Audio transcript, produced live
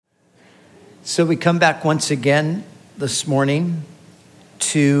So we come back once again this morning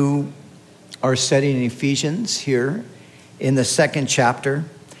to our study in Ephesians here in the second chapter.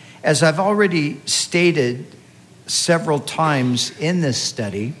 As I've already stated several times in this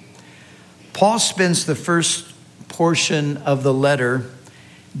study, Paul spends the first portion of the letter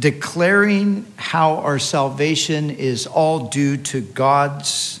declaring how our salvation is all due to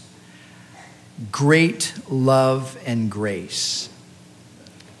God's great love and grace.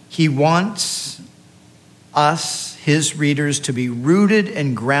 He wants us, his readers, to be rooted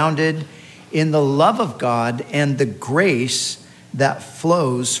and grounded in the love of God and the grace that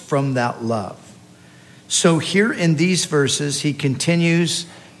flows from that love. So here in these verses, he continues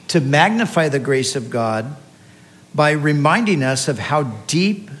to magnify the grace of God by reminding us of how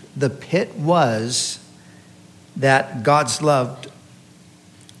deep the pit was that God's love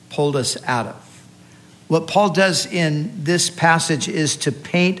pulled us out of. What Paul does in this passage is to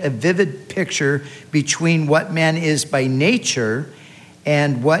paint a vivid picture between what man is by nature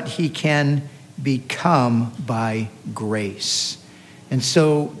and what he can become by grace. And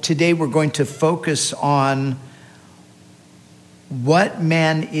so today we're going to focus on what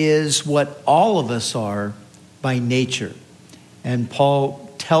man is, what all of us are by nature. And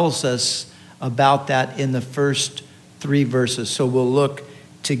Paul tells us about that in the first three verses. So we'll look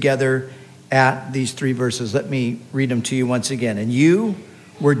together at these three verses. Let me read them to you once again. And you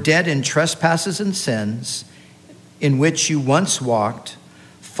were dead in trespasses and sins, in which you once walked,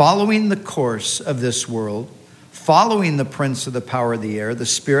 following the course of this world, following the prince of the power of the air, the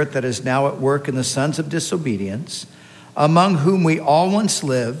spirit that is now at work in the sons of disobedience, among whom we all once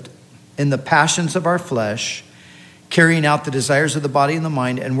lived in the passions of our flesh, carrying out the desires of the body and the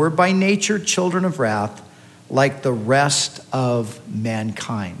mind, and were by nature children of wrath, like the rest of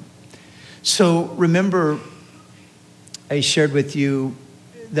mankind. So remember, I shared with you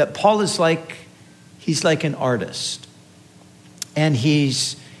that Paul is he's like an artist. And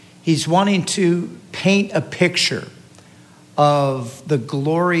he's wanting to paint a picture of the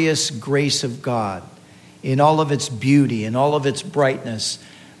glorious grace of God in all of its beauty and all of its brightness.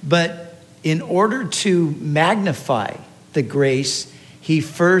 But in order to magnify the grace, he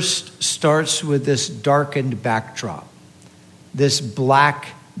first starts with this darkened backdrop, this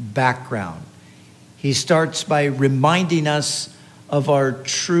black background. He starts by reminding us of our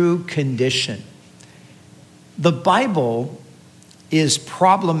true condition. The Bible is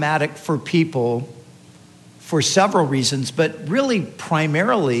problematic for people for several reasons, but really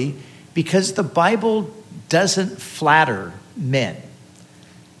primarily because the Bible doesn't flatter men.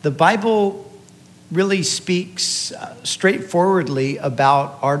 The Bible really speaks straightforwardly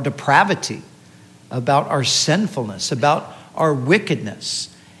about our depravity, about our sinfulness, about our wickedness.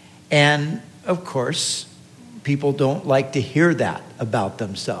 And of course, people don't like to hear that about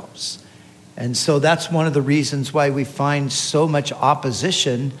themselves. And so that's one of the reasons why we find so much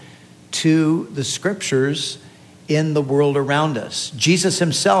opposition to the scriptures in the world around us. Jesus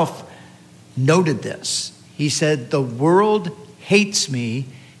himself noted this. He said, "The world hates me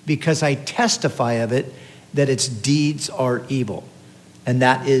because I testify of it that its deeds are evil." And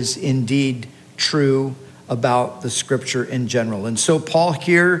that is indeed true about the scripture in general. And so Paul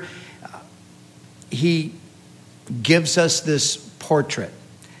here, he gives us this portrait,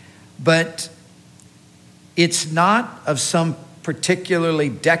 but it's not of some particularly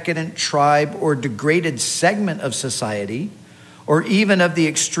decadent tribe or degraded segment of society, or even of the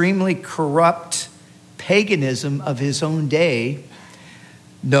extremely corrupt paganism of his own day.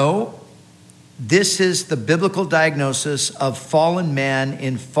 No, this is the biblical diagnosis of fallen man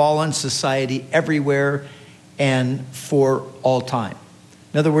in fallen society everywhere and for all time.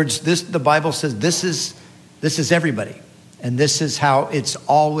 In other words, the Bible says this is everybody. And this is how it's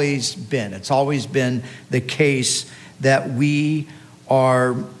always been. It's always been the case that we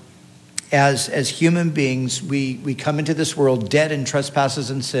are, as human beings, we come into this world dead in trespasses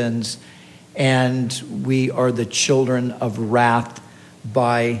and sins, and we are the children of wrath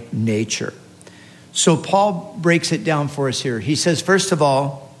by nature. So Paul breaks it down for us here. He says, first of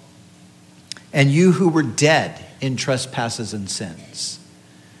all, and you who were dead in trespasses and sins.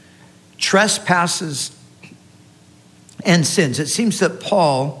 Trespasses and sins. It seems that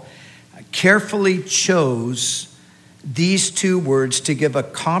Paul carefully chose these two words to give a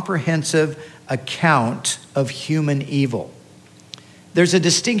comprehensive account of human evil. There's a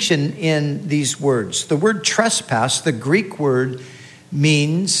distinction in these words. The word trespass, the Greek word,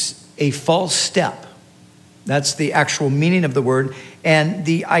 means a false step. That's the actual meaning of the word. And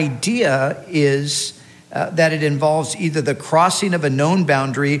the idea is that it involves either the crossing of a known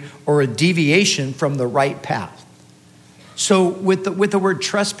boundary or a deviation from the right path. So with the word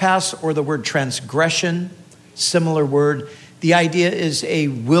trespass or the word transgression, similar word, the idea is a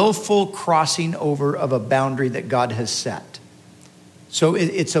willful crossing over of a boundary that God has set. So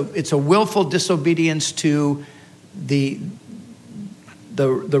it's a willful disobedience to the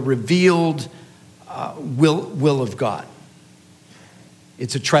revealed will of God.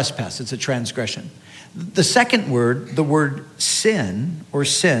 It's a trespass. It's a transgression. The second word, the word sin or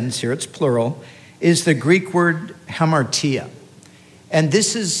sins, here it's plural, is the Greek word hamartia. And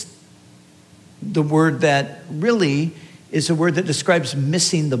this is the word that really is a word that describes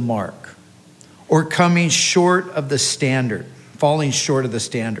missing the mark or coming short of the standard, falling short of the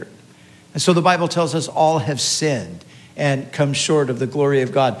standard. And so the Bible tells us all have sinned and come short of the glory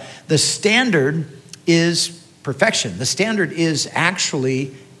of God. The standard is perfection. The standard is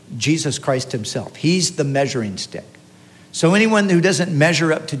actually Jesus Christ himself. He's the measuring stick. So anyone who doesn't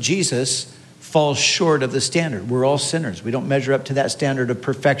measure up to Jesus falls short of the standard. We're all sinners. We don't measure up to that standard of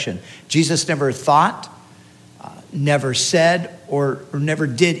perfection. Jesus never thought, never said, or never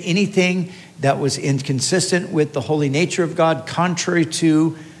did anything that was inconsistent with the holy nature of God, contrary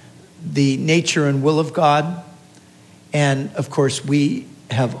to the nature and will of God. And of course, we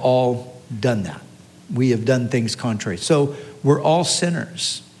have all done that. We have done things contrary. So we're all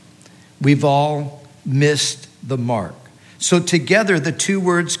sinners. We've all missed the mark. So together, the two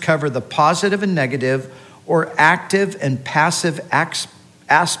words cover the positive and negative, or active and passive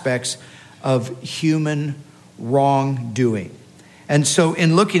aspects of human wrongdoing. And so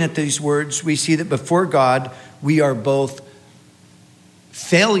in looking at these words, we see that before God, we are both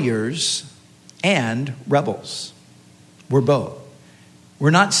failures and rebels. We're both. We're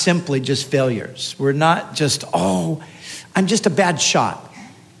not simply just failures. We're not just, I'm just a bad shot.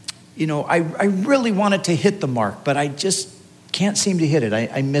 You know, I really wanted to hit the mark, but I just can't seem to hit it.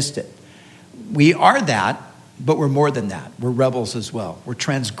 I missed it. We are that, but we're more than that. We're rebels as well. We're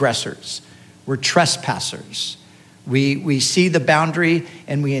transgressors. We're trespassers. We see the boundary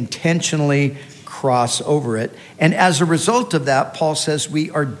and we intentionally cross over it. And as a result of that, Paul says we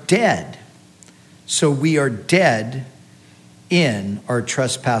are dead. So we are dead in our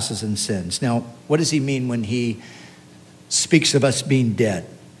trespasses and sins. Now, what does he mean when he speaks of us being dead?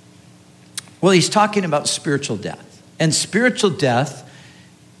 Well, he's talking about spiritual death. And spiritual death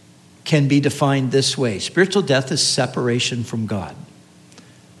can be defined this way. Spiritual death is separation from God.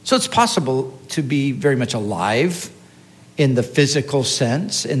 So it's possible to be very much alive in the physical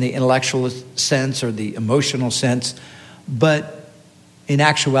sense, in the intellectual sense, or the emotional sense, but in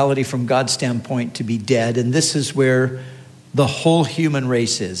actuality, from God's standpoint, to be dead. And this is where the whole human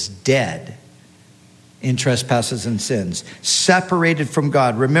race is dead in trespasses and sins, separated from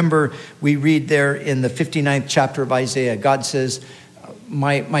God. Remember, we read there in the 59th chapter of Isaiah, God says,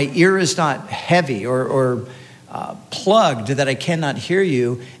 my ear is not heavy or plugged that I cannot hear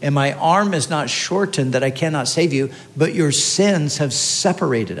you, and my arm is not shortened that I cannot save you, but your sins have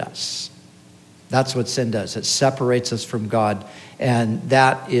separated us. That's what sin does. It separates us from God, and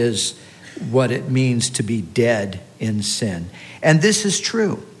that is what it means to be dead in sin. And this is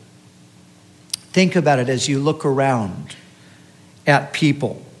true. Think about it as you look around at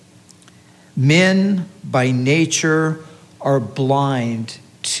people. Men by nature are blind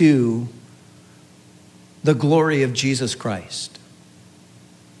to the glory of Jesus Christ.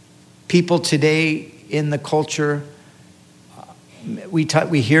 People today in the culture, we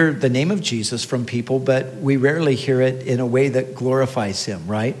hear the name of Jesus from people, but we rarely hear it in a way that glorifies him,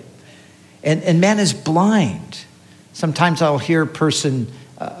 right? And man is blind. Sometimes I'll hear a person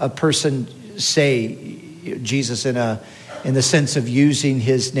say Jesus in the sense of using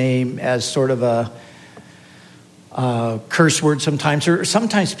his name as sort of a curse word sometimes, or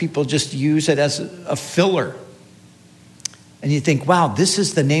sometimes people just use it as a filler. And you think, wow, this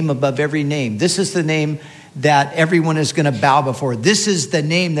is the name above every name. This is the name that everyone is going to bow before. This is the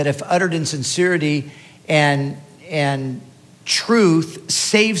name that, if uttered in sincerity and truth,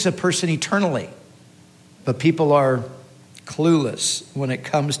 saves a person eternally. But people are clueless when it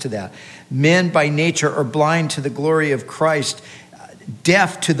comes to that. Men by nature are blind to the glory of Christ,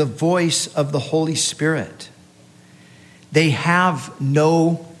 deaf to the voice of the Holy Spirit. They have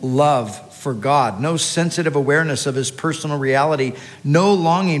no love for God, no sensitive awareness of his personal reality, no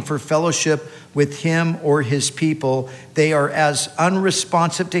longing for fellowship with him or his people. They are as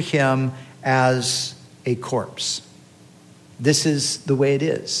unresponsive to him as a corpse. This is the way it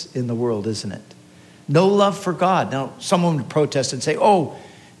is in the world, isn't it? No love for God. Now, someone would protest and say, oh,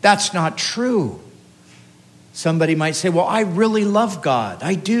 that's not true. Somebody might say, well, I really love God.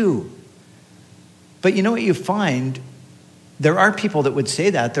 I do. But you know what you find? There are people that would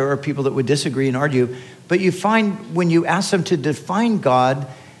say that. There are people that would disagree and argue. But you find when you ask them to define God,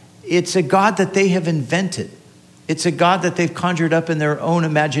 it's a God that they have invented. It's a God that they've conjured up in their own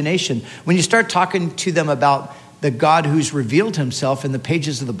imagination. When you start talking to them about the God who's revealed himself in the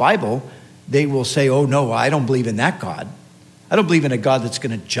pages of the Bible, they will say, oh no, I don't believe in that God. I don't believe in a God that's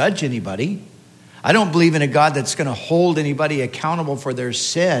going to judge anybody. I don't believe in a God that's going to hold anybody accountable for their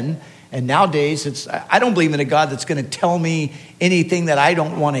sin. And nowadays, I don't believe in a God that's going to tell me anything that I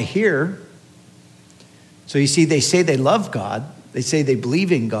don't want to hear. So you see, they say they love God. They say they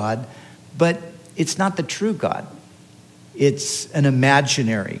believe in God, but it's not the true God. It's an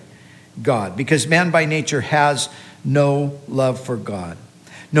imaginary God, because man by nature has no love for God.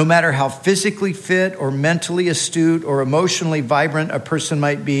 No matter how physically fit or mentally astute or emotionally vibrant a person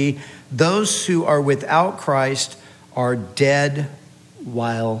might be, those who are without Christ are dead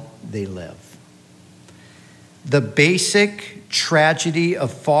while they live. The basic tragedy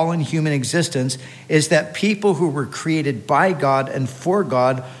of fallen human existence is that people who were created by God and for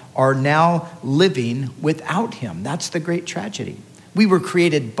God are now living without him. That's the great tragedy. We were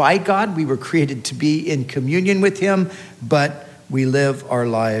created by God. We were created to be in communion with him, but we live our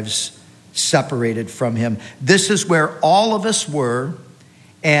lives separated from him. This is where all of us were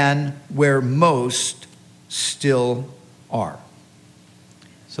and where most still are.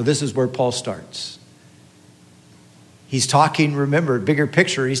 So this is where Paul starts. He's talking, remember, bigger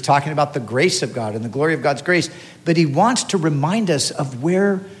picture, he's talking about the grace of God and the glory of God's grace, but he wants to remind us of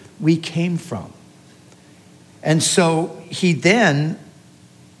where we came from. And so he then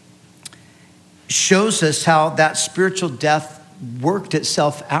shows us how that spiritual death worked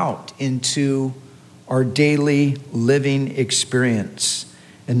itself out into our daily living experience.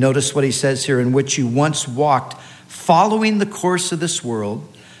 And notice what he says here, in which you once walked, following the course of this world,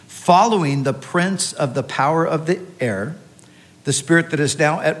 following the prince of the power of the air, the spirit that is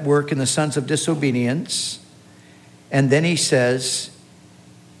now at work in the sons of disobedience. And then he says,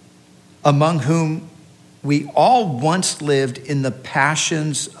 among whom we all once lived in the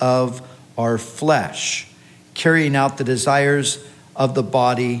passions of our flesh, carrying out the desires of the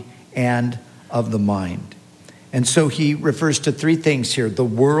body and of the mind. And so he refers to three things here: the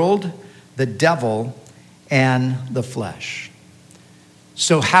world, the devil, and the flesh.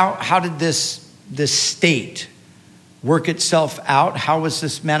 So how did this state work itself out? How was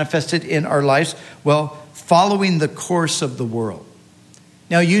this manifested in our lives? Well, following the course of the world.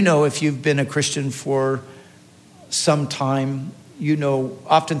 Now, you know, if you've been a Christian for some time, you know,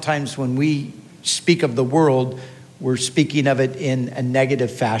 oftentimes when we speak of the world, we're speaking of it in a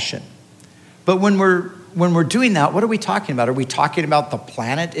negative fashion. But when we're doing that, what are we talking about? Are we talking about the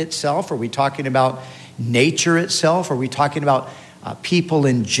planet itself? Are we talking about nature itself? Are we talking about people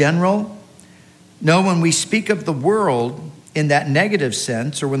in general? No, when we speak of the world in that negative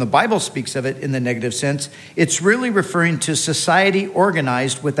sense, or when the Bible speaks of it in the negative sense, it's really referring to society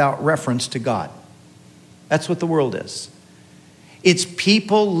organized without reference to God. That's what the world is. It's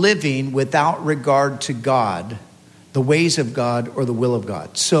people living without regard to God, the ways of God or the will of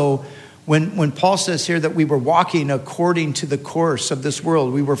God. So when Paul says here that we were walking according to the course of this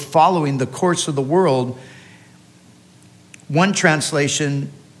world, we were following the course of the world, one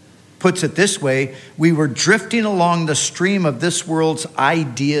translation puts it this way: we were drifting along the stream of this world's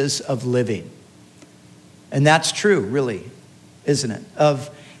ideas of living. And that's true, really, isn't it? Of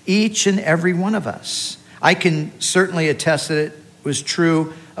each and every one of us. I can certainly attest that it was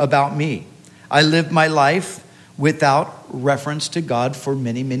true about me. I lived my life without reference to God for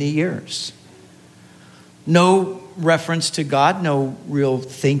many, many years. No reference to God, no real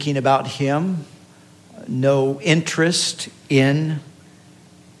thinking about him, no interest in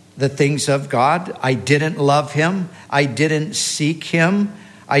the things of God. I didn't love him. I didn't seek him.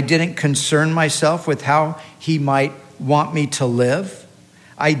 I didn't concern myself with how he might want me to live.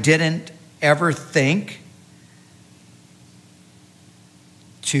 I didn't ever think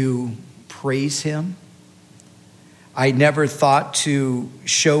to praise him. I never thought to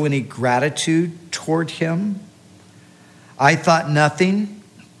show any gratitude toward him. I thought nothing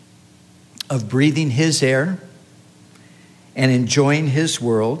of breathing his air and enjoying his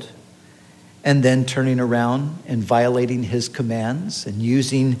world, and then turning around and violating his commands and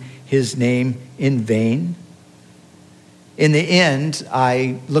using his name in vain. In the end,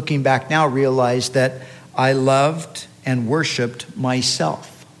 I, looking back now, realized that I loved and worshiped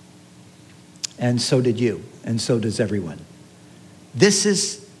myself. And so did you, and so does everyone. This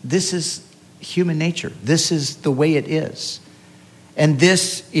is human nature. This is the way it is. And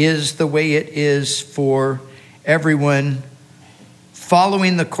this is the way it is for everyone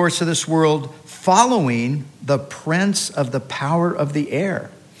following the course of this world, following the prince of the power of the air.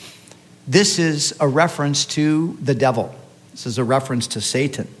 This is a reference to the devil. This is a reference to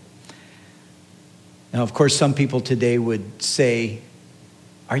Satan. Now, of course, some people today would say,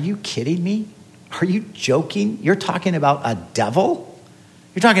 are you kidding me? Are you joking? You're talking about a devil?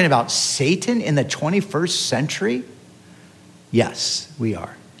 You're talking about Satan in the 21st century? Yes, we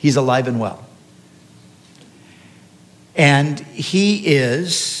are. He's alive and well. And he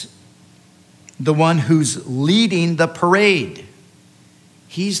is the one who's leading the parade.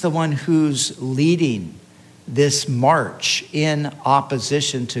 He's the one who's leading this march in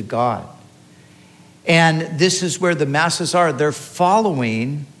opposition to God. And this is where the masses are. They're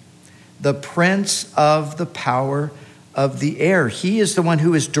following the prince of the power of the air. He is the one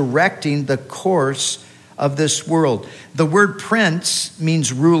who is directing the course of this world. The word prince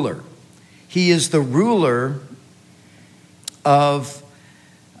means ruler. He is the ruler of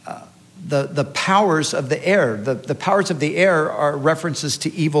the powers of the air. The powers of the air are references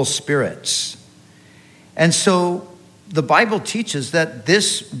to evil spirits. And so the Bible teaches that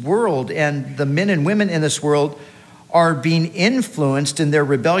this world and the men and women in this world are being influenced in their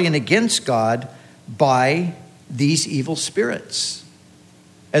rebellion against God by these evil spirits.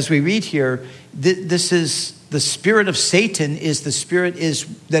 As we read here, this is the spirit of Satan is the spirit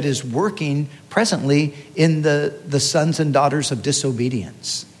that is working presently in the sons and daughters of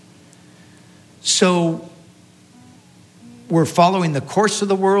disobedience. So we're following the course of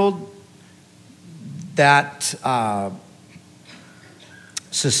the world, that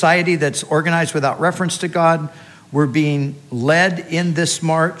society that's organized without reference to God. We're being led in this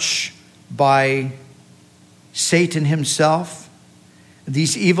march by Satan himself.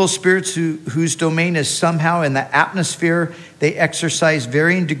 These evil spirits whose domain is somehow in the atmosphere, they exercise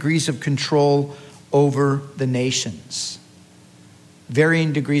varying degrees of control over the nations.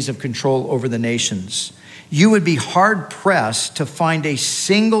 Varying degrees of control over the nations. You would be hard-pressed to find a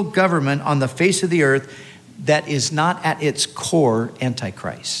single government on the face of the earth that is not at its core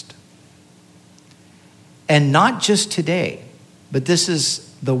Antichrist. And not just today, but this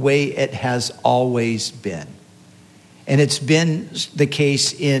is the way it has always been. And it's been the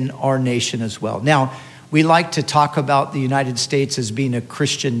case in our nation as well. Now, we like to talk about the United States as being a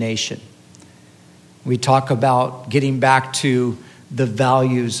Christian nation. We talk about getting back to the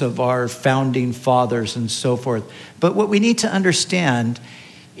values of our founding fathers and so forth. But what we need to understand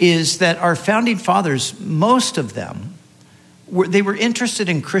is that our founding fathers, most of them, they were interested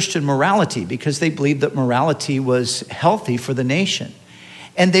in Christian morality because they believed that morality was healthy for the nation.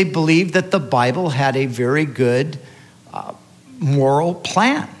 And they believed that the Bible had a very good moral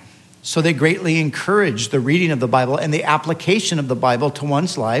plan. So they greatly encouraged the reading of the Bible and the application of the Bible to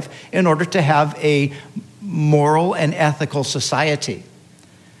one's life in order to have a moral and ethical society.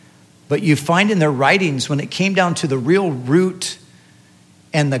 But you find in their writings, when it came down to the real root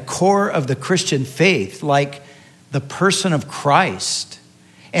and the core of the Christian faith, like the person of Christ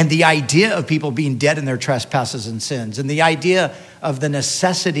and the idea of people being dead in their trespasses and sins, and the idea of the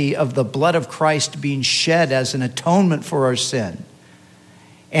necessity of the blood of Christ being shed as an atonement for our sin,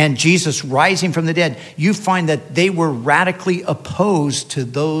 and Jesus rising from the dead, you find that they were radically opposed to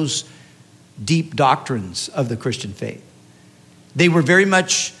those deep doctrines of the Christian faith. They were very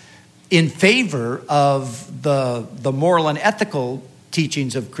much in favor of the moral and ethical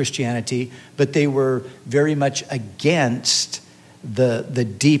teachings of Christianity, but they were very much against the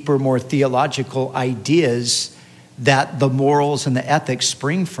deeper, more theological ideas that the morals and the ethics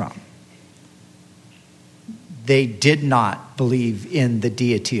spring from. They did not believe in the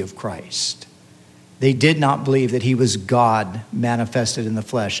deity of Christ. They did not believe that he was God manifested in the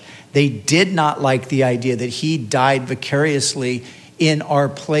flesh. They did not like the idea that he died vicariously in our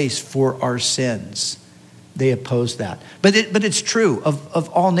place for our sins. They opposed that. But it's true of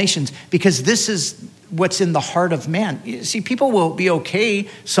all nations, because this is what's in the heart of man. You see, people will be okay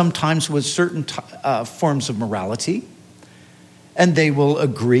sometimes with certain forms of morality, and they will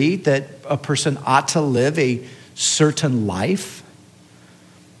agree that a person ought to live a certain life.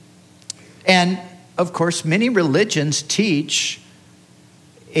 And of course, many religions teach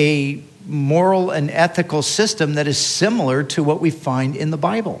a moral and ethical system that is similar to what we find in the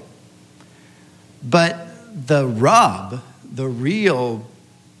Bible. But the rub, the real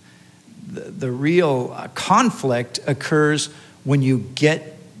conflict occurs when you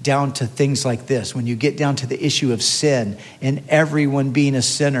get down to things like this, when you get down to the issue of sin and everyone being a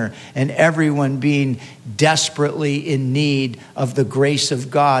sinner and everyone being desperately in need of the grace of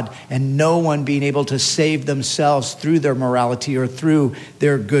God and no one being able to save themselves through their morality or through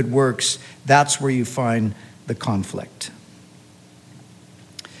their good works. That's where you find the conflict.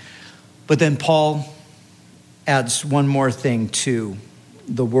 But then Paul adds one more thing too.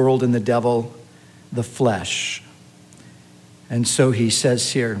 the world and the devil, the flesh. And so he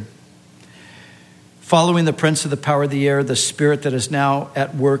says here, following the prince of the power of the air, the spirit that is now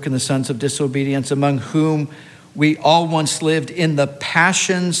at work in the sons of disobedience, among whom we all once lived in the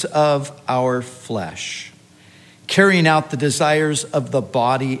passions of our flesh, carrying out the desires of the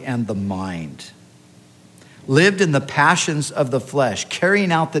body and the mind. Lived in the passions of the flesh,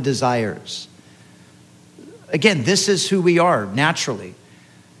 carrying out the desires. Again, this is who we are naturally.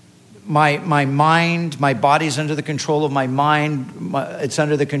 My mind, my body's under the control of my mind. It's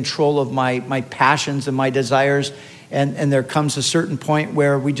under the control of my passions and my desires. And there comes a certain point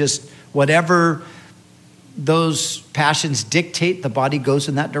where we just, whatever those passions dictate, the body goes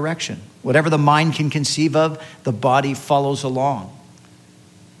in that direction. Whatever the mind can conceive of, the body follows along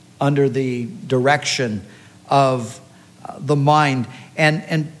under the direction of the mind.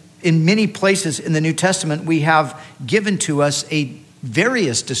 And in many places in the New Testament, we have given to us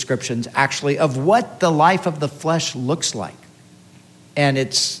various descriptions, actually, of what the life of the flesh looks like. And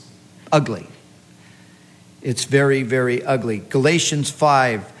it's ugly. It's very, very ugly. Galatians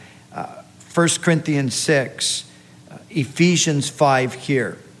 5, 1 Corinthians 6, Ephesians 5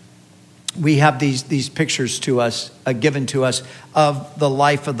 here. We have these pictures to us, given to us, of the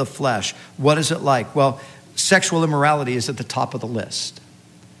life of the flesh. What is it like? Well, sexual immorality is at the top of the list.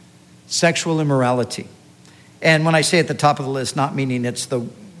 Sexual immorality. And when I say at the top of the list, not meaning it's the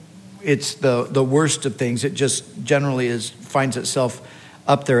worst of things. It just generally finds itself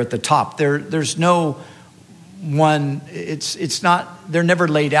up there at the top. There's no one, it's not, they're never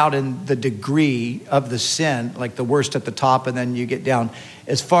laid out in the degree of the sin, like the worst at the top and then you get down.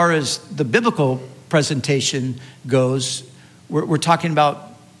 As far as the biblical presentation goes, we're talking about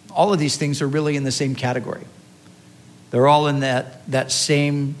all of these things are really in the same category. They're all in that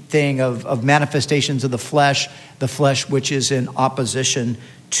same thing of manifestations of the flesh which is in opposition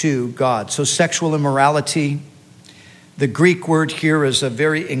to God. So sexual immorality, the Greek word here is a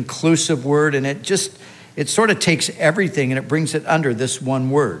very inclusive word, and it sort of takes everything and it brings it under this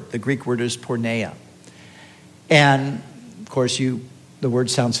one word. The Greek word is porneia. And of course, the word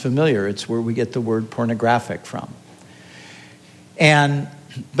sounds familiar. It's where we get the word pornographic from.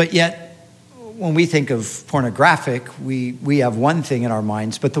 But yet, when we think of pornographic, we have one thing in our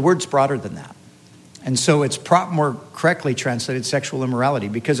minds, but the word's broader than that. And so it's more correctly translated sexual immorality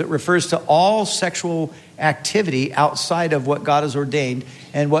because it refers to all sexual activity outside of what God has ordained.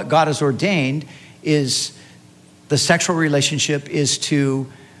 And what God has ordained is the sexual relationship is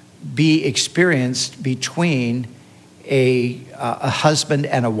to be experienced between a husband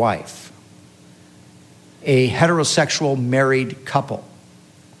and a wife, a heterosexual married couple.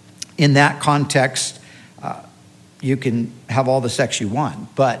 In that context, you can have all the sex you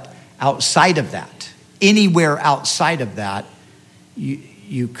want, but outside of that, anywhere outside of that,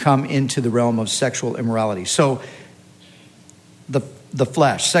 you come into the realm of sexual immorality. So the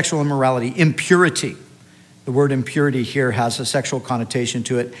flesh, sexual immorality, impurity. The word impurity here has a sexual connotation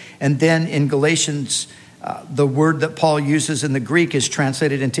to it. And then in Galatians, the word that Paul uses in the Greek is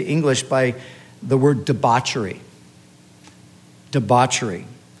translated into English by the word debauchery. Debauchery.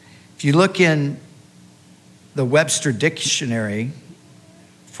 If you look in the Webster Dictionary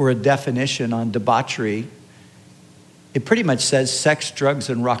for a definition on debauchery, it pretty much says sex, drugs,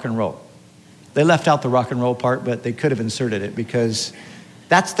 and rock and roll. They left out the rock and roll part, but they could have inserted it because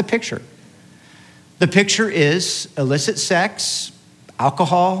that's the picture. The picture is illicit sex,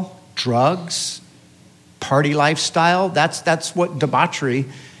 alcohol, drugs, party lifestyle. That's what debauchery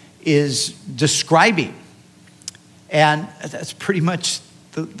is describing. And that's pretty much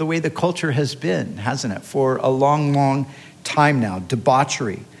the way the culture has been, hasn't it, for a long, long time now,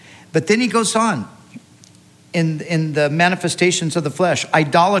 debauchery. But then he goes on in the manifestations of the flesh,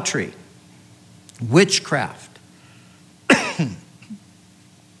 idolatry, witchcraft,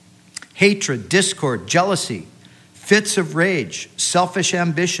 hatred, discord, jealousy, fits of rage, selfish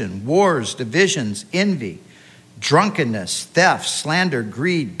ambition, wars, divisions, envy, drunkenness, theft, slander,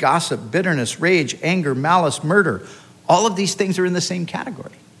 greed, gossip, bitterness, rage, anger, malice, murder. All of these things are in the same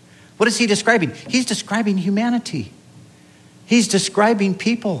category. What is he describing? He's describing humanity. He's describing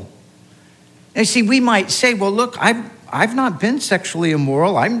people. And you see, we might say, well, look, I've not been sexually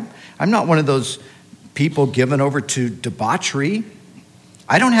immoral. I'm not one of those people given over to debauchery.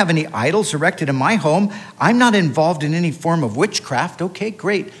 I don't have any idols erected in my home. I'm not involved in any form of witchcraft. Okay,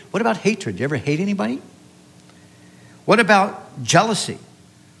 great. What about hatred? Do you ever hate anybody? What about jealousy?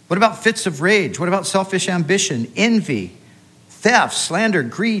 What about fits of rage? What about selfish ambition, envy, theft, slander,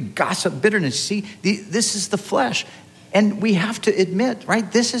 greed, gossip, bitterness? See, this is the flesh. And we have to admit,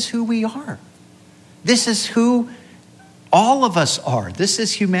 right, this is who we are. This is who All of us are. This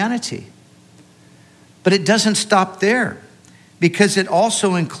is humanity. But it doesn't stop there, because it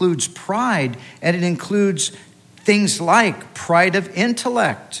also includes pride, and it includes things like pride of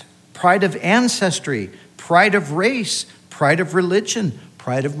intellect, pride of ancestry, pride of race, pride of religion,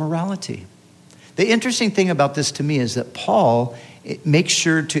 pride of morality. The interesting thing about this to me is that Paul makes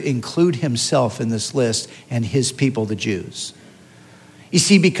sure to include himself in this list and his people, the Jews. You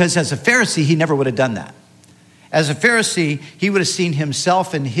see, because as a Pharisee, he never would have done that. As a Pharisee, he would have seen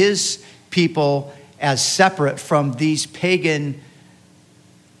himself and his people as separate from these pagan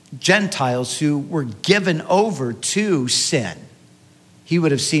Gentiles who were given over to sin. He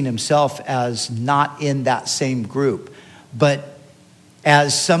would have seen himself as not in that same group, but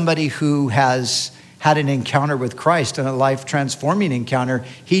as somebody who has had an encounter with Christ and a life-transforming encounter.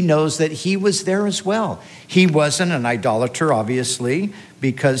 He knows that he was there as well. He wasn't an idolater, obviously,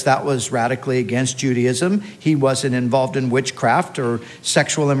 because that was radically against Judaism. He wasn't involved in witchcraft or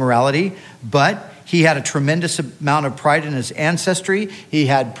sexual immorality, but he had a tremendous amount of pride in his ancestry. He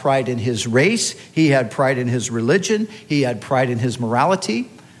had pride in his race. He had pride in his religion. He had pride in his morality.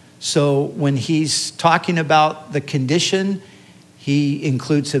 So when he's talking about the condition, he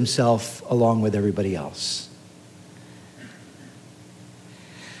includes himself along with everybody else.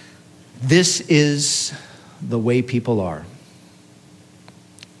 This is the way people are.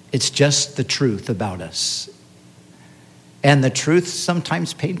 It's just the truth about us. And the truth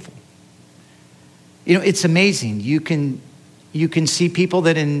sometimes painful. You know, it's amazing. You can see people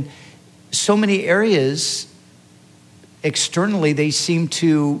that in so many areas, externally, they seem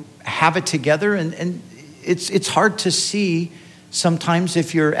to have it together. And it's hard to see. Sometimes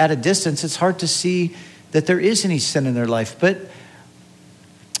if you're at a distance, it's hard to see that there is any sin in their life. But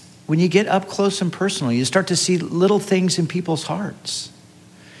when you get up close and personal, you start to see little things in people's hearts.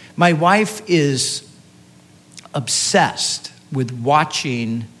 My wife is obsessed with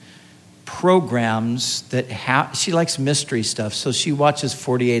watching programs that she likes mystery stuff. So she watches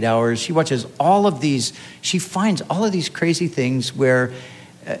 48 Hours. She watches all of these. She finds all of these crazy things where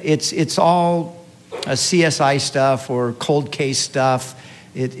it's all CSI stuff or cold case stuff.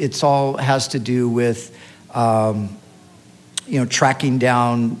 It's all has to do with, tracking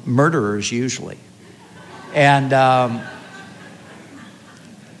down murderers usually. And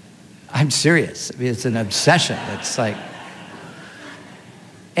I'm serious. I mean, it's an obsession. It's like,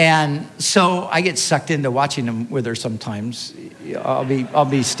 and so I get sucked into watching them with her sometimes. I'll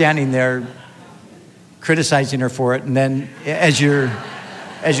be standing there criticizing her for it, and then as you're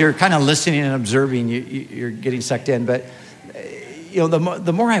kind of listening and observing, you're getting sucked in. But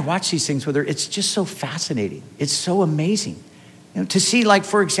the more I watch these things with her, it's just so fascinating. It's so amazing. To see, like,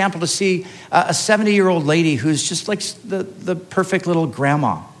 for example, to see a 70-year-old lady who's just like the perfect little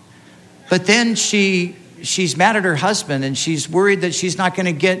grandma. But then she's mad at her husband, and she's worried that she's not going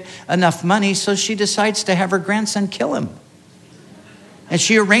to get enough money, so she decides to have her grandson kill him. And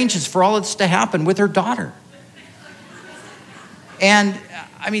she arranges for all of this to happen with her daughter. And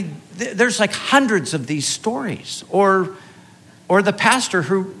I mean, there's like hundreds of these stories. Or the pastor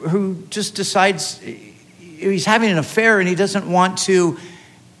who just decides he's having an affair and he doesn't want to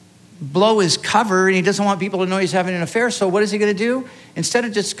blow his cover and he doesn't want people to know he's having an affair. So what is he going to do? Instead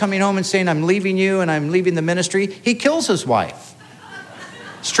of just coming home and saying, I'm leaving you and I'm leaving the ministry, he kills his wife.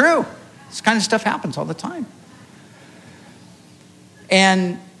 It's true. This kind of stuff happens all the time.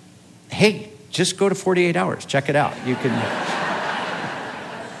 And hey, just go to 48 Hours. Check it out. You can...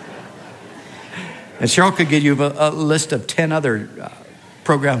 And Cheryl could give you a list of 10 other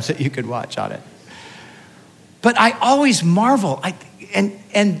programs that you could watch on it. But I always marvel. And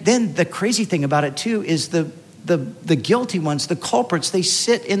then the crazy thing about it too is the guilty ones, the culprits, they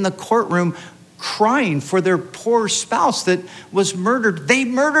sit in the courtroom crying for their poor spouse that was murdered. They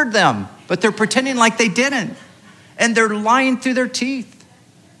murdered them, but they're pretending like they didn't. And they're lying through their teeth.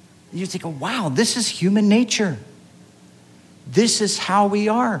 And you think, oh, wow, this is human nature. This is how we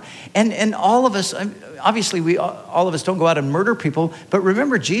are. And all of us, obviously all of us don't go out and murder people, but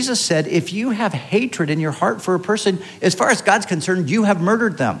remember Jesus said, if you have hatred in your heart for a person, as far as God's concerned, you have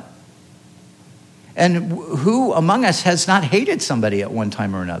murdered them. And who among us has not hated somebody at one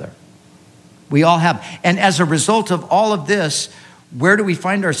time or another? We all have. And as a result of all of this, where do we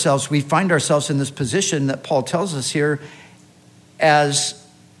find ourselves? We find ourselves in this position that Paul tells us here as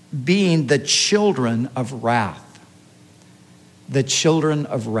being the children of wrath. The children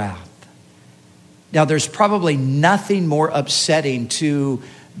of wrath. Now, there's probably nothing more upsetting to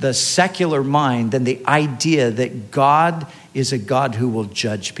the secular mind than the idea that God is a God who will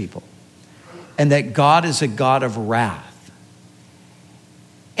judge people and that God is a God of wrath.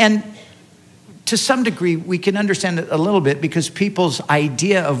 And to some degree, we can understand it a little bit because people's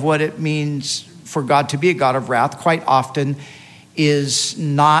idea of what it means for God to be a God of wrath quite often is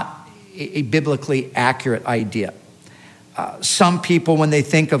not a biblically accurate idea. Some people, when they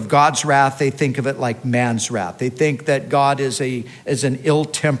think of God's wrath, they think of it like man's wrath. They think that God is an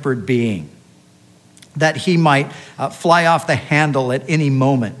ill-tempered being, that he might fly off the handle at any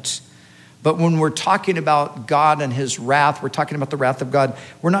moment. But when we're talking about God and his wrath, we're talking about the wrath of God.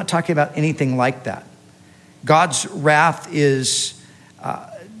 We're not talking about anything like that. God's wrath is,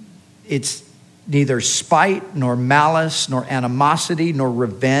 it's neither spite, nor malice, nor animosity, nor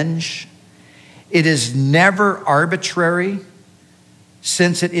revenge. It is never arbitrary,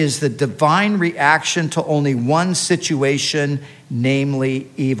 since it is the divine reaction to only one situation,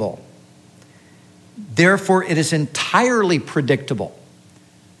 namely evil. Therefore, it is entirely predictable.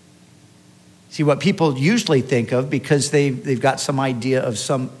 See, what people usually think of, because they've got some idea of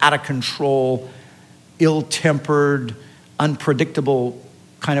some out-of-control, ill-tempered, unpredictable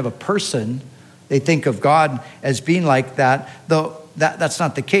kind of a person, they think of God as being like that, though that's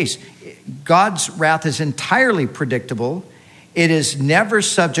not the case. God's wrath is entirely predictable. It is never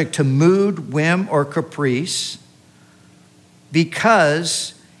subject to mood, whim, or caprice,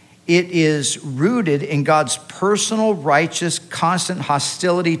 because it is rooted in God's personal, righteous, constant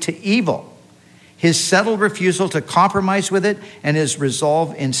hostility to evil, his settled refusal to compromise with it, and his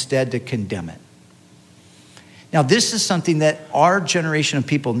resolve instead to condemn it. Now, this is something that our generation of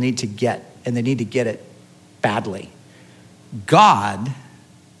people need to get, and they need to get it badly. God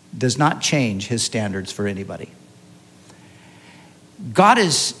does not change his standards for anybody. God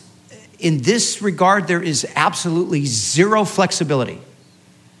is, in this regard, there is absolutely zero flexibility.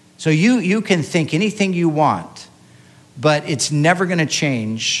 So you can think anything you want, but it's never going to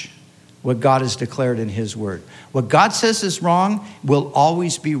change what God has declared in his word. What God says is wrong will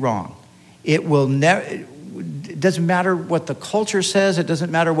always be wrong. It will never. It doesn't matter what the culture says. It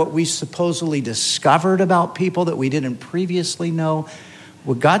doesn't matter what we supposedly discovered about people that we didn't previously know.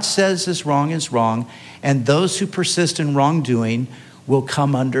 What God says is wrong, and those who persist in wrongdoing will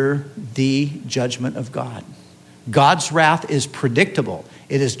come under the judgment of God. God's wrath is predictable.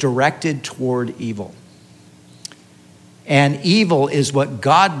 It is directed toward evil. And evil is what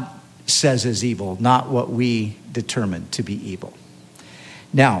God says is evil, not what we determine to be evil.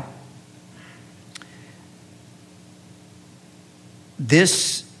 Now,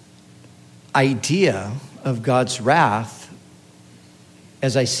 this idea of God's wrath,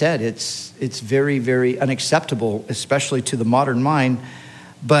 as I said, it's very, very unacceptable, especially to the modern mind.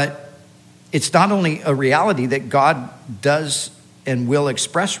 But it's not only a reality that God does and will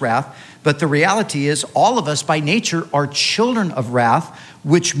express wrath, but the reality is all of us by nature are children of wrath,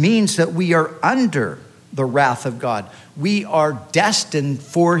 which means that we are under the wrath of God. We are destined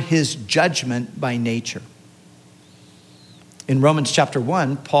for his judgment by nature. In Romans chapter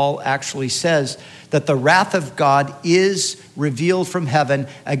 1, Paul actually says that the wrath of God is revealed from heaven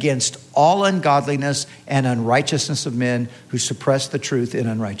against all ungodliness and unrighteousness of men who suppress the truth in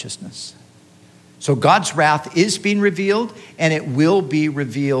unrighteousness. So God's wrath is being revealed, and it will be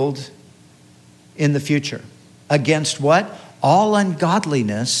revealed in the future. Against what? All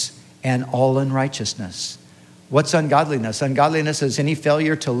ungodliness and all unrighteousness. What's ungodliness? Ungodliness is any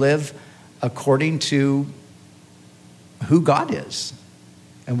failure to live according to who God is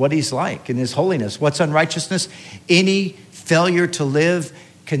and what he's like in his holiness. What's unrighteousness? Any failure to live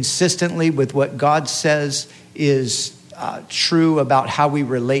consistently with what God says is true about how we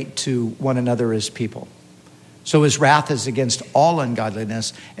relate to one another as people. So his wrath is against all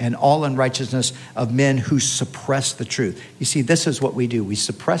ungodliness and all unrighteousness of men who suppress the truth. You see, this is what we do. We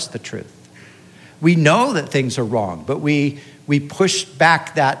suppress the truth. We know that things are wrong, but we push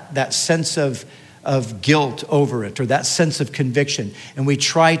back that sense of guilt over it, or that sense of conviction. And we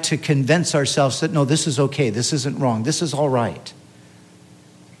try to convince ourselves that, no, this is okay. This isn't wrong. This is all right.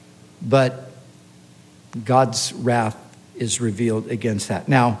 But God's wrath is revealed against that.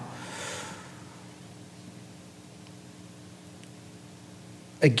 Now,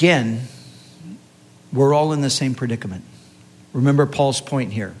 again, we're all in the same predicament. Remember Paul's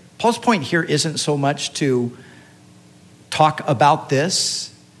point here. Paul's point here isn't so much to talk about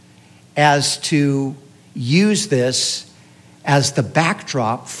this as to use this as the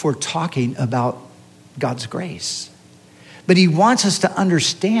backdrop for talking about God's grace. But he wants us to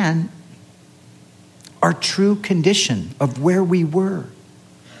understand our true condition of where we were.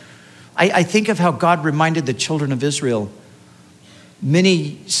 I think of how God reminded the children of Israel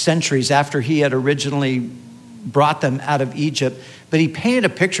many centuries after he had originally brought them out of Egypt. But he painted a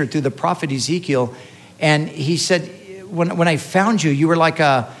picture through the prophet Ezekiel. And he said, when I found you, you were like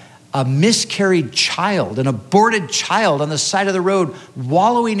a a miscarried child, an aborted child on the side of the road,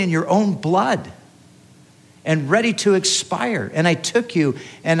 wallowing in your own blood and ready to expire. And I took you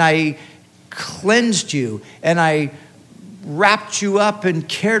and I cleansed you and I wrapped you up and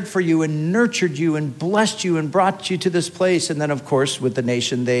cared for you and nurtured you and blessed you and brought you to this place. And then, of course, with the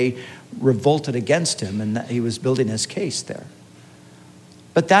nation, they revolted against him and he was building his case there.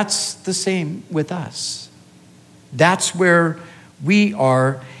 But that's the same with us. That's where we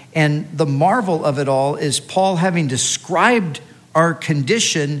are. And the marvel of it all is Paul, having described our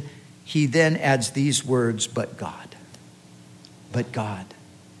condition, he then adds these words, but God. But God.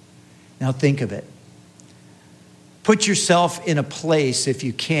 Now think of it. Put yourself in a place, if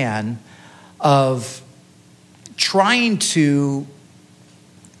you can, of trying to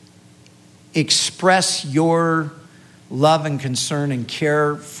express your love and concern and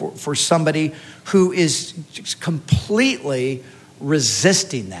care for somebody who is just completely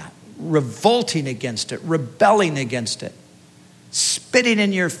resisting that, revolting against it, rebelling against it, spitting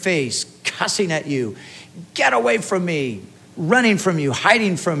in your face, cussing at you, get away from me, running from you,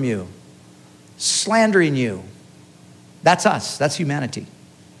 hiding from you, slandering you. That's us. That's humanity.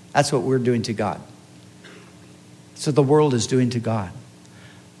 That's what we're doing to God. So the world is doing to God.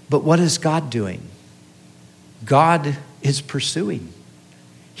 But what is God doing? God is pursuing.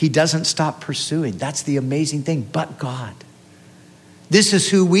 He doesn't stop pursuing. That's the amazing thing. But God. This is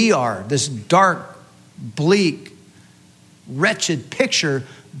who we are. This dark, bleak, wretched picture.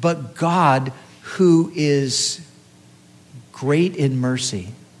 But God, who is great in mercy,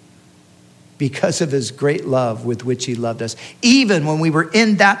 because of his great love with which he loved us. Even when we were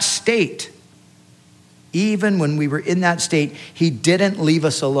in that state, he didn't leave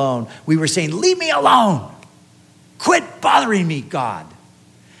us alone. We were saying, leave me alone. Quit bothering me, God.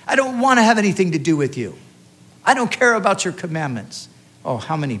 I don't want to have anything to do with you. I don't care about your commandments. Oh,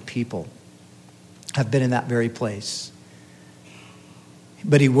 how many people have been in that very place?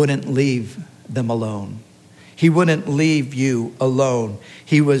 But he wouldn't leave them alone. He wouldn't leave you alone.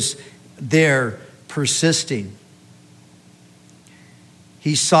 He was there persisting.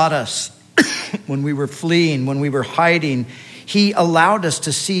 He sought us when we were fleeing, when we were hiding. He allowed us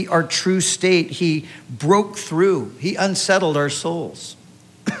to see our true state. He broke through. He unsettled our souls.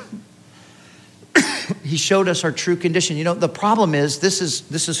 He showed us our true condition. You know, the problem is, this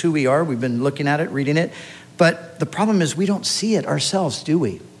is who we are. We've been looking at it, reading it. But the problem is we don't see it ourselves, do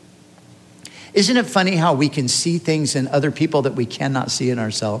we? Isn't it funny how we can see things in other people that we cannot see in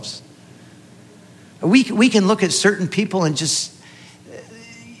ourselves? We can look at certain people and just,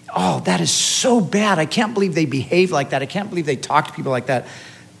 oh, that is so bad. I can't believe they behave like that. I can't believe they talk to people like that.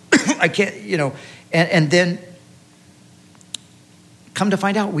 I can't, and then come to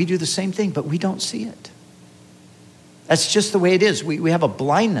find out we do the same thing, but we don't see it. That's just the way it is. We have a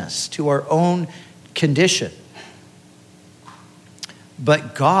blindness to our own condition.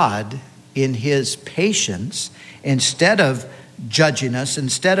 But God, in his patience, instead of judging us,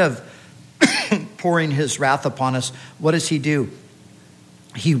 instead of pouring his wrath upon us, what does he do?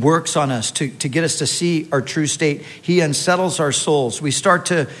 He works on us to get us to see our true state. He unsettles our souls. We start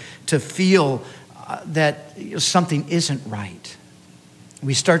to feel that something isn't right.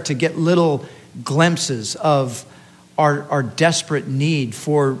 We start to get little glimpses of our desperate need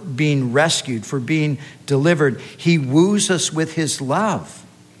for being rescued, for being delivered. He woos us with his love.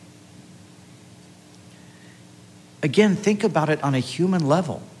 Again, think about it on a human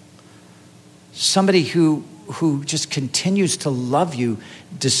level. Somebody who just continues to love you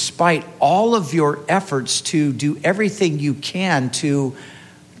despite all of your efforts to do everything you can to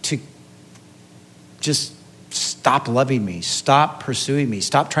just stop loving me, stop pursuing me,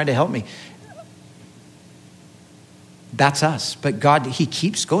 stop trying to help me. That's us. But God, he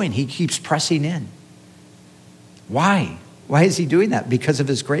keeps going. He keeps pressing in. Why? Why is he doing that? Because of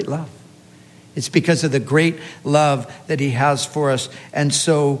his great love. It's because of the great love that he has for us. And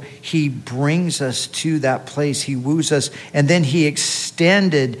so he brings us to that place. He woos us. And then he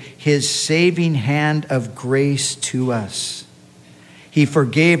extended his saving hand of grace to us. He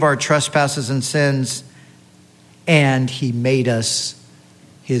forgave our trespasses and sins, and he made us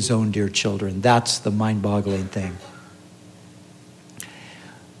his own dear children. That's the mind-boggling thing.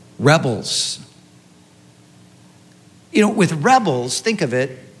 Rebels. With rebels, think of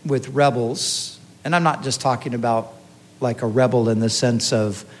it, with rebels, and I'm not just talking about like a rebel in the sense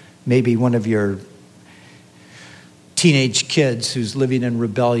of maybe one of your teenage kids who's living in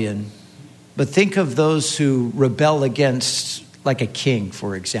rebellion, but think of those who rebel against like a king,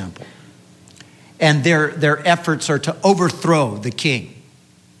 for example, and their efforts are to overthrow the king.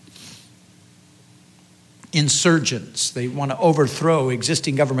 insurgents. They want to overthrow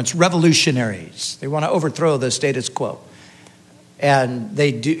existing governments, revolutionaries. They want to overthrow the status quo. And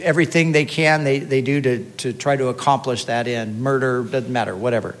they do everything they can, they do to try to accomplish that end. Murder, doesn't matter,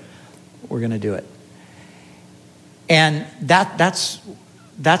 whatever. We're going to do it. And that's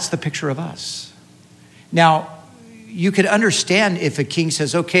the picture of us. Now, you could understand if a king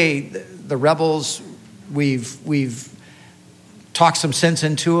says, okay, the rebels, we've talked some sense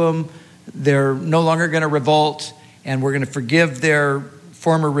into them. They're no longer going to revolt, and we're going to forgive their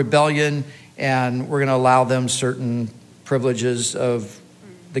former rebellion, and we're going to allow them certain privileges of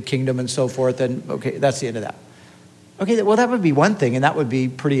the kingdom and so forth. And okay, that's the end of that. Okay, well, that would be one thing, and that would be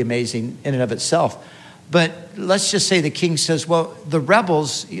pretty amazing in and of itself. But let's just say the king says, well, the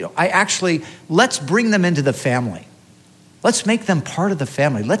rebels, let's bring them into the family. Let's make them part of the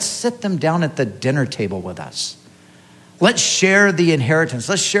family. Let's sit them down at the dinner table with us. Let's share the inheritance.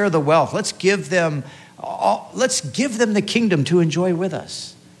 Let's share the wealth. Let's give them the kingdom to enjoy with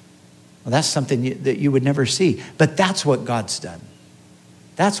us. Well, that's something that you would never see. But that's what God's done.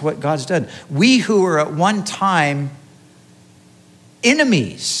 That's what God's done. We who were at one time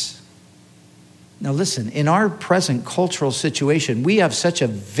enemies. Now listen, in our present cultural situation, we have such a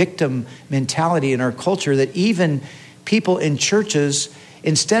victim mentality in our culture that even people in churches,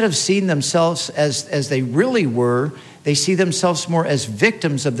 instead of seeing themselves as they really were, they see themselves more as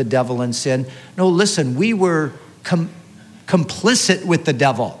victims of the devil and sin. No, listen, we were complicit with the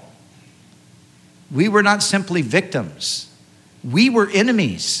devil. We were not simply victims. We were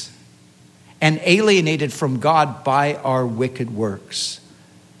enemies and alienated from God by our wicked works.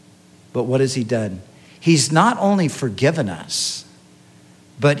 But what has he done? He's not only forgiven us,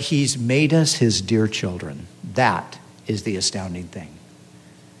 but he's made us his dear children. That is the astounding thing.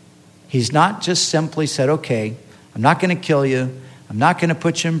 He's not just simply said, okay, I'm not going to kill you. I'm not going to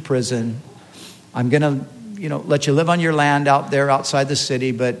put you in prison. I'm going to, let you live on your land out there outside the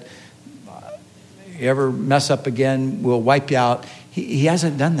city, but you ever mess up again, we'll wipe you out. He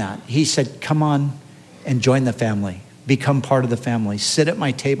hasn't done that. He said, come on and join the family. Become part of the family. Sit at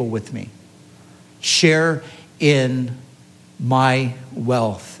my table with me. Share in my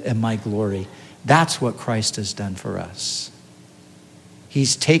wealth and my glory. That's what Christ has done for us.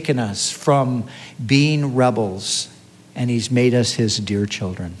 He's taken us from being rebels, and he's made us his dear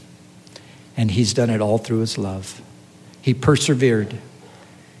children. And he's done it all through his love. He persevered.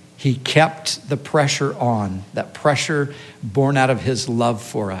 He kept the pressure on, that pressure born out of his love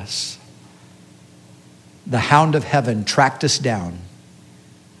for us. The hound of heaven tracked us down.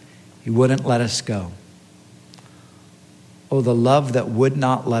 He wouldn't let us go. Oh, the love that would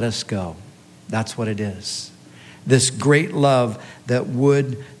not let us go. That's what it is. This great love that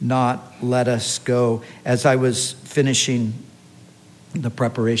would not let us go. As I was finishing the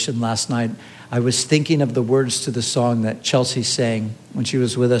preparation last night, I was thinking of the words to the song that Chelsea sang when she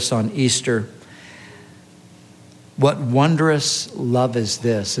was with us on Easter. What Wondrous Love Is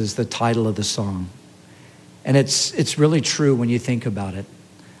This is the title of the song. And it's really true when you think about it.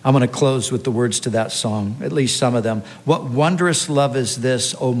 I'm going to close with the words to that song, at least some of them. What wondrous love is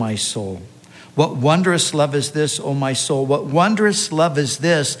this, O my soul? What wondrous love is this, O my soul? What wondrous love is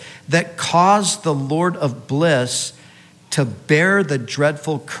this that caused the Lord of bliss to bear the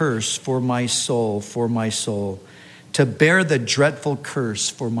dreadful curse for my soul, to bear the dreadful curse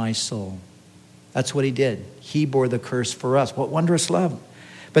for my soul. That's what he did. He bore the curse for us. What wondrous love.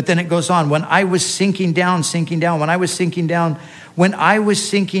 But then it goes on. When I was sinking down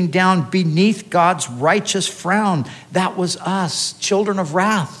beneath God's righteous frown, that was us, children of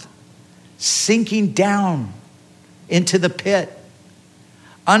wrath, sinking down into the pit.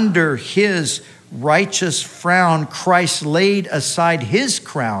 Under his righteous frown, Christ laid aside his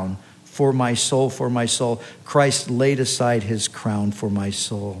crown for my soul, Christ laid aside his crown for my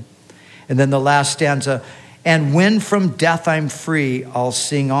soul. And then the last stanza, and when from death I'm free, I'll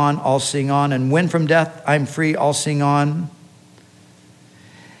sing on. And when from death I'm free, I'll sing on.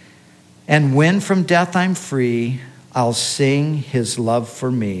 And when from death I'm free, I'll sing his love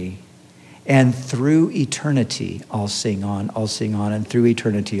for me. And through eternity, I'll sing on. And through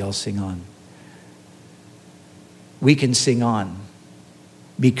eternity, I'll sing on. We can sing on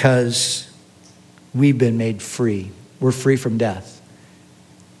because we've been made free. We're free from death.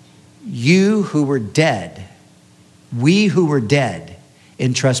 You who were dead, we who were dead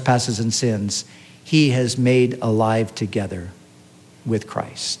in trespasses and sins, he has made alive together with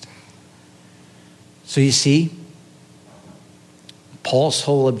Christ. So you see, Paul's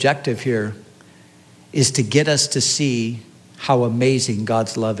whole objective here is to get us to see how amazing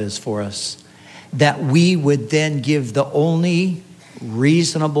God's love is for us, that we would then give the only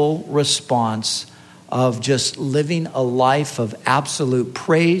reasonable response of just living a life of absolute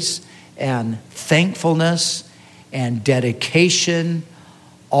praise and thankfulness and dedication,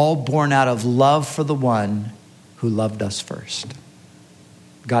 all born out of love for the one who loved us first.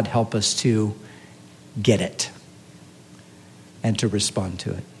 God, help us to get it and to respond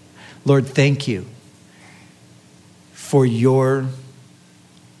to it. Lord, thank you for your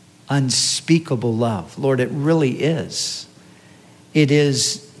unspeakable love. Lord, it really is. It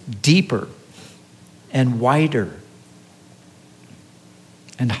is deeper and wider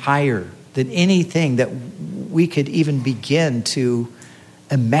and higher than anything that we could even begin to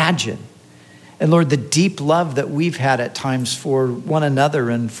imagine. And Lord, the deep love that we've had at times for one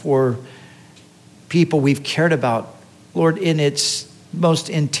another and for people we've cared about, Lord, in its most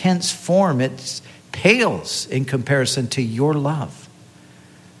intense form, it pales in comparison to your love.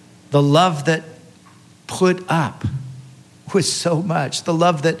 The love that put up with so much, the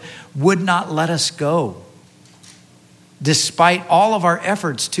love that would not let us go, despite all of our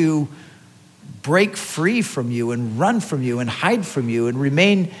efforts to break free from you and run from you and hide from you and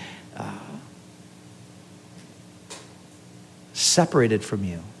remain separated from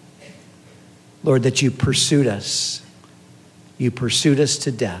you. Lord, that you pursued us. You pursued us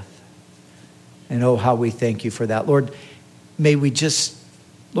to death. And oh, how we thank you for that. Lord, may we just,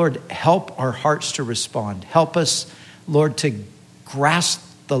 Lord, help our hearts to respond. Help us, Lord, to grasp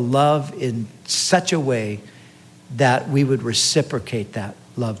the love in such a way that we would reciprocate that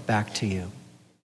love back to you.